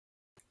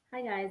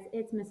Hi guys,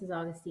 it's Mrs.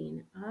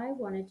 Augustine. I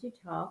wanted to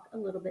talk a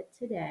little bit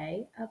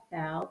today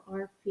about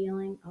our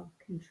feeling of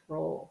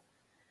control.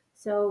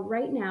 So,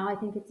 right now, I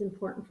think it's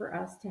important for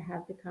us to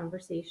have the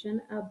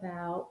conversation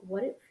about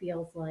what it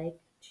feels like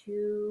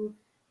to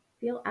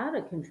feel out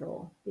of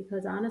control.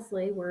 Because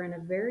honestly, we're in a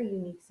very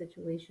unique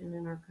situation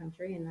in our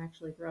country and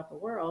actually throughout the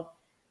world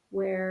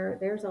where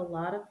there's a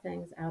lot of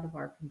things out of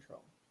our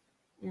control.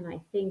 And I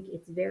think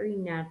it's very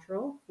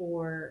natural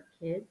for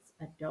kids,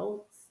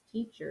 adults,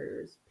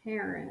 teachers,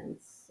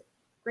 parents,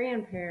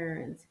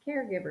 grandparents,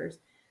 caregivers,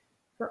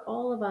 for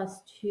all of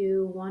us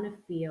to want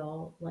to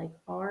feel like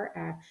our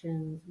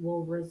actions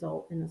will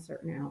result in a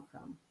certain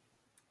outcome.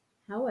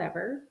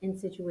 However, in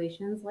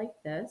situations like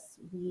this,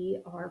 we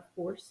are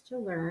forced to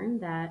learn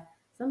that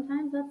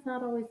sometimes that's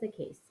not always the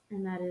case,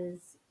 and that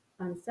is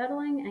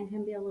unsettling and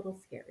can be a little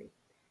scary.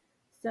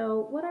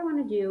 So, what I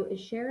want to do is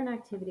share an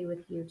activity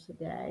with you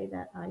today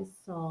that I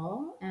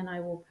saw, and I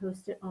will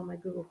post it on my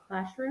Google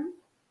Classroom.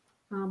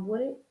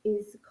 What it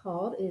is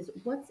called is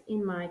What's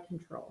in My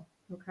Control.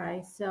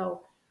 Okay,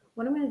 so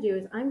what I'm going to do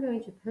is I'm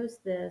going to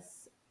post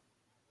this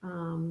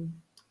um,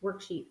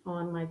 worksheet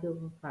on my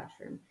Google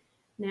Classroom.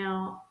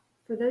 Now,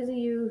 for those of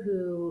you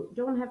who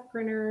don't have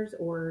printers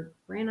or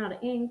ran out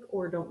of ink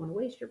or don't want to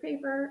waste your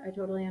paper, I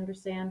totally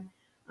understand.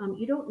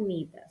 You don't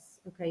need this,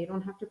 okay? You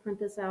don't have to print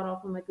this out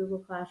off of my Google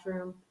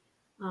Classroom,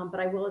 but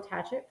I will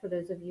attach it for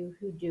those of you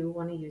who do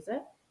want to use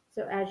it.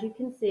 So as you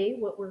can see,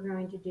 what we're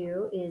going to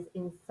do is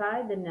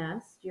inside the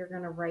nest, you're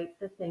going to write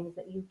the things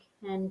that you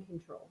can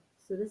control.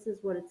 So this is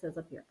what it says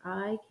up here.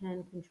 I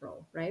can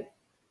control, right?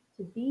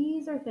 So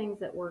these are things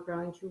that we're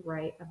going to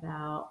write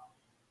about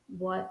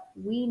what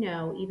we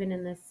know, even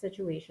in this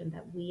situation,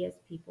 that we as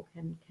people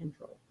can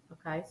control.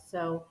 Okay,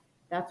 so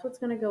that's what's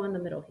going to go in the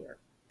middle here.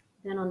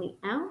 Then on the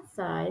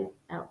outside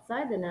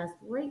the nest,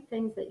 write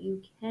things that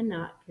you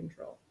cannot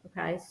control.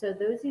 Okay, so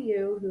those of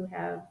you who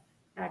have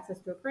access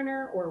to a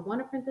printer or want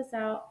to print this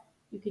out,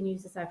 you can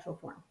use this actual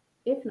form.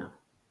 If not,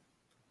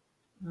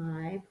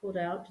 I pulled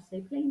out just a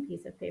plain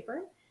piece of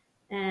paper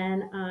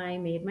and I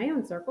made my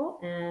own circle.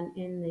 And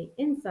in the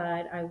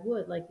inside, I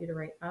would like you to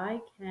write, I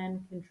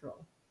can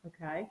control.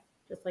 Okay,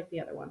 just like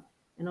the other one.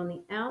 And on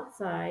the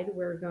outside,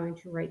 we're going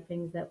to write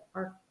things that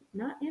are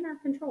not in our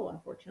control,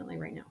 unfortunately,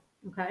 right now.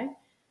 Okay,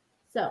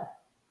 so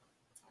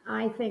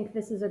I think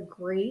this is a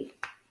great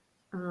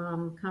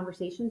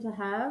conversation to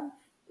have,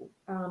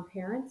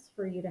 parents,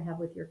 for you to have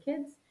with your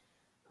kids.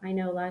 I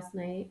know last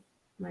night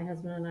my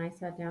husband and I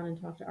sat down and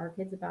talked to our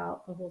kids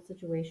about the whole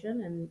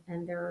situation,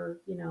 and they're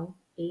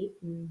 8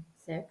 and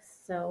 6,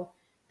 so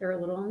they're a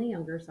little on the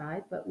younger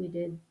side, but we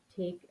did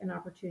take an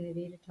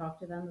opportunity to talk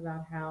to them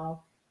about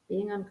how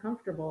being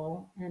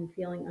uncomfortable and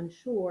feeling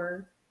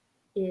unsure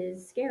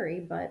is scary,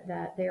 but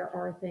that there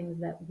are things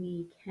that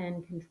we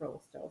can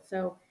control still.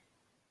 So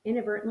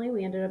inadvertently,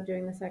 we ended up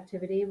doing this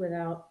activity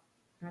without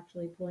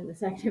actually pulling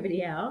this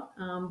activity out.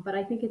 But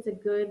I think it's a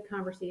good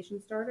conversation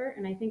starter,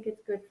 and I think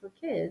it's good for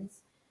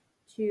kids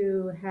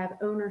to have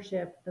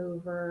ownership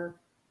over,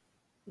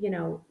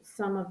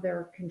 some of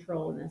their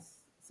control in this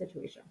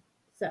situation.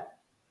 So,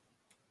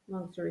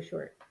 long story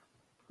short,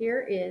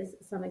 here is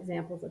some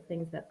examples of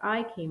things that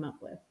I came up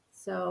with.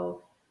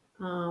 So,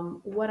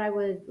 what I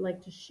would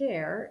like to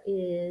share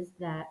is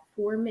that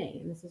for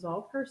me, and this is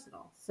all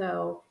personal,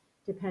 so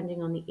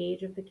depending on the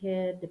age of the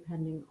kid,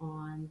 depending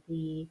on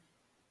the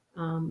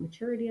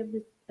maturity of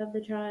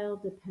the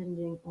child,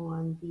 depending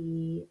on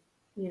the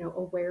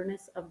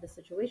awareness of the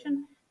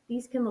situation,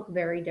 these can look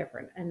very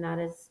different, and that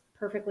is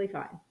perfectly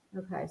fine.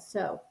 Okay,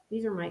 so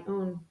these are my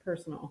own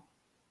personal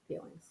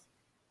feelings.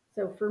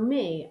 So for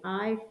me,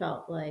 I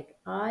felt like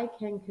I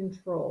can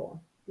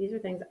control. These are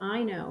things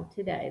I know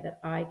today that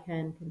I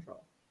can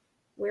control.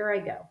 Where I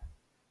go.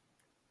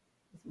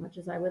 As much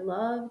as I would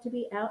love to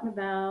be out and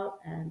about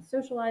and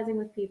socializing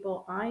with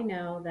people, I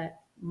know that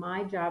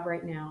my job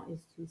right now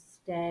is to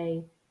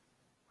stay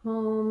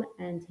home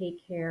and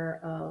take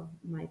care of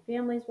my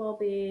family's well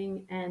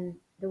being and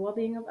the well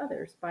being of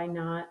others by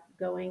not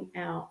going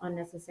out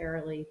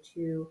unnecessarily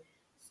to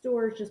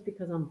stores just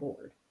because I'm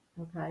bored.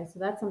 Okay, so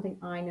that's something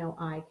I know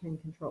I can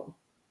control.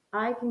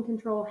 I can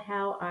control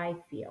how I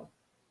feel.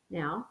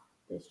 Now,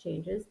 this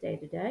changes day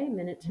to day,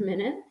 minute to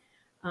minute,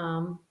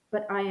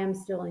 but I am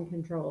still in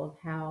control of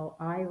how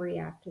I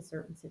react to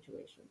certain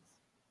situations.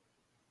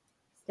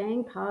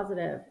 Staying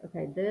positive.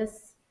 Okay,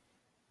 this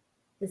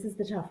is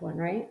the tough one,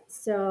 right?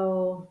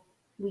 So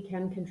we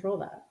can control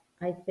that.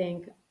 I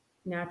think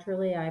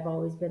naturally I've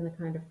always been the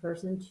kind of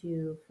person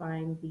to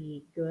find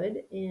the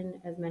good in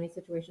as many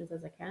situations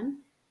as I can.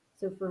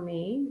 So for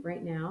me,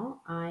 right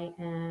now, I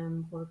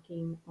am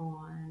working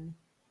on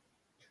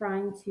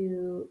trying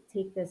to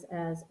take this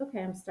as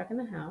okay, I'm stuck in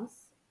the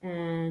house,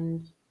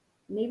 and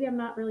maybe I'm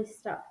not really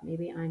stuck.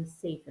 Maybe I'm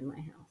safe in my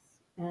house.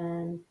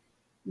 And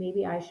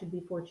maybe I should be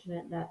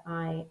fortunate that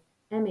I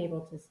am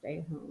able to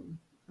stay home.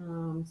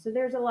 So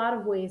there's a lot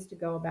of ways to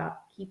go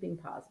about keeping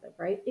positive,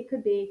 right? It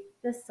could be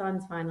the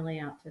sun's finally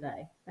out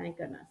today. Thank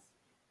goodness.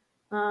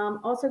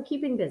 Also,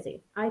 keeping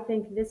busy. I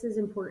think this is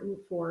important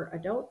for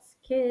adults,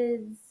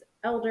 kids,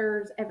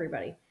 elders,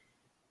 everybody.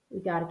 We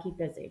got to keep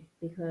busy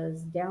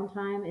because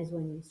downtime is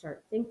when you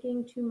start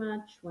thinking too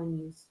much, when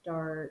you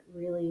start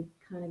really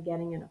kind of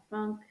getting in a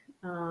funk.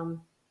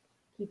 Um,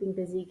 Keeping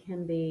busy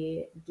can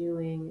be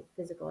doing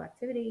physical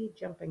activity,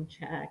 jumping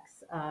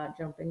jacks,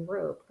 jumping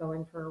rope,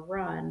 going for a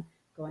run,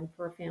 going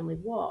for a family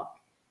walk,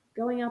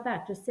 going out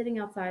back, just sitting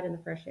outside in the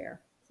fresh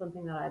air,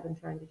 something that I've been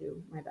trying to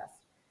do my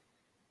best.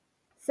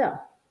 So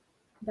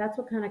that's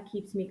what kind of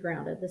keeps me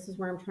grounded. This is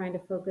where I'm trying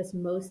to focus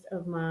most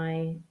of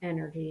my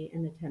energy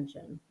and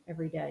attention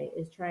every day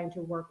is trying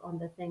to work on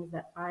the things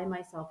that I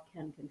myself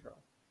can control.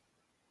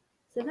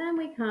 So then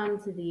we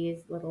come to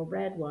these little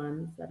red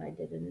ones that I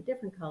did in a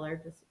different color,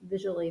 just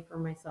visually for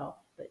myself.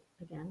 But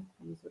again,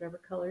 use whatever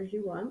colors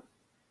you want.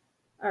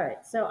 All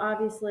right, so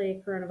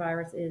obviously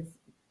coronavirus is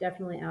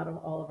definitely out of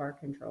all of our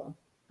control.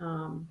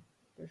 Um,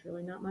 there's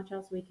really not much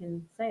else we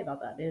can say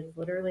about that. It is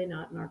literally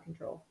not in our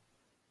control.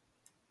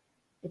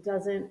 It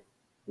doesn't,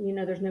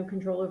 there's no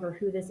control over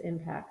who this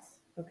impacts.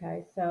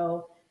 Okay,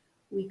 so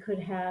we could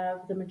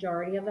have the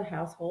majority of the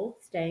household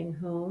staying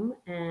home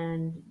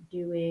and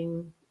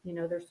doing,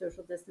 their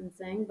social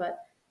distancing,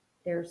 but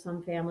there's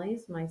some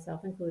families,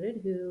 myself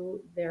included,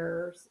 who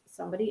there's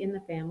somebody in the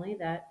family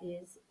that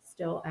is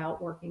still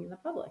out working in the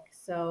public.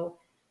 So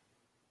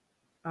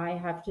I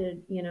have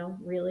to,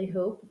 really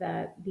hope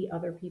that the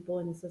other people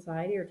in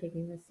society are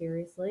taking this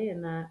seriously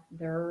and that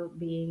they're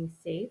being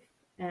safe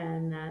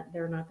and that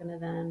they're not going to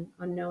then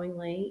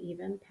unknowingly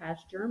even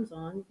pass germs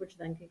on, which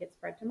then could get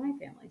spread to my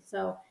family.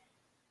 So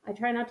I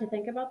try not to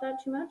think about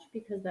that too much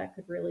because that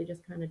could really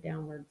just kind of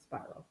downward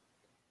spiral.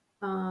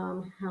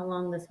 How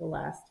long this will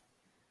last?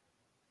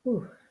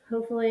 Whew,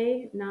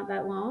 hopefully not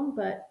that long,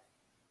 but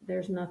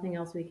there's nothing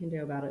else we can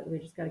do about it. We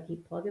just got to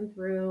keep plugging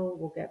through.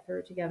 We'll get through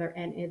it together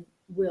and it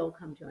will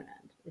come to an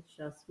end. It's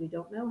just, we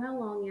don't know how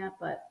long yet,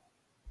 but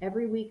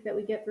every week that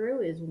we get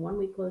through is 1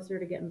 week closer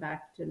to getting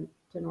back to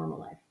normal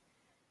life.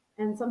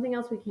 And something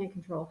else we can't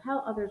control, how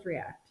others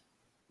react.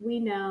 We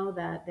know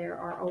that there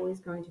are always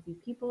going to be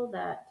people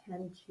that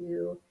tend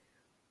to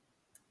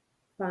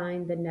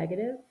find the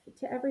negative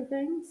to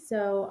everything.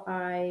 So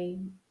I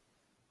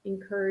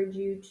encourage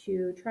you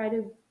to try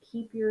to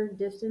keep your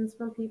distance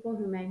from people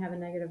who may have a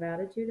negative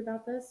attitude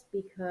about this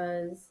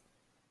because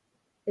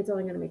it's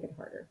only going to make it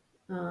harder.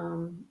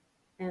 Um,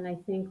 and I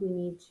think we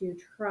need to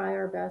try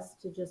our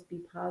best to just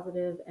be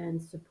positive and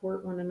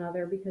support one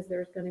another because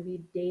there's going to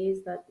be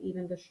days that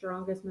even the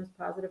strongest, most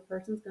positive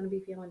person is going to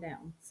be feeling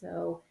down.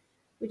 So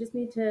we just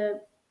need to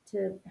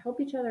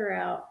help each other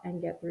out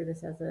and get through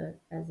this as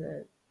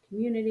a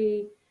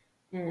community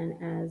and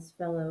as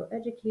fellow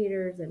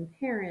educators and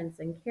parents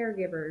and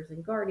caregivers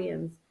and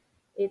guardians.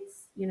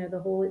 It's, the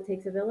whole it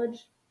takes a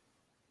village,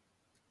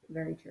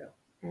 very true.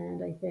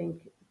 And I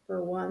think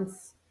for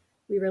once,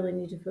 we really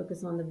need to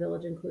focus on the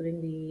village,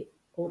 including the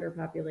older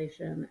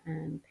population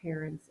and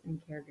parents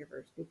and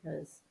caregivers,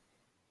 because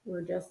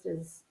we're just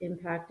as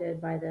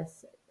impacted by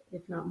this,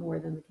 if not more,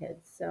 than the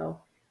kids. So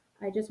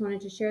I just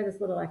wanted to share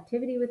this little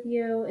activity with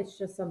you. It's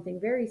just something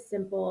very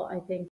simple. I think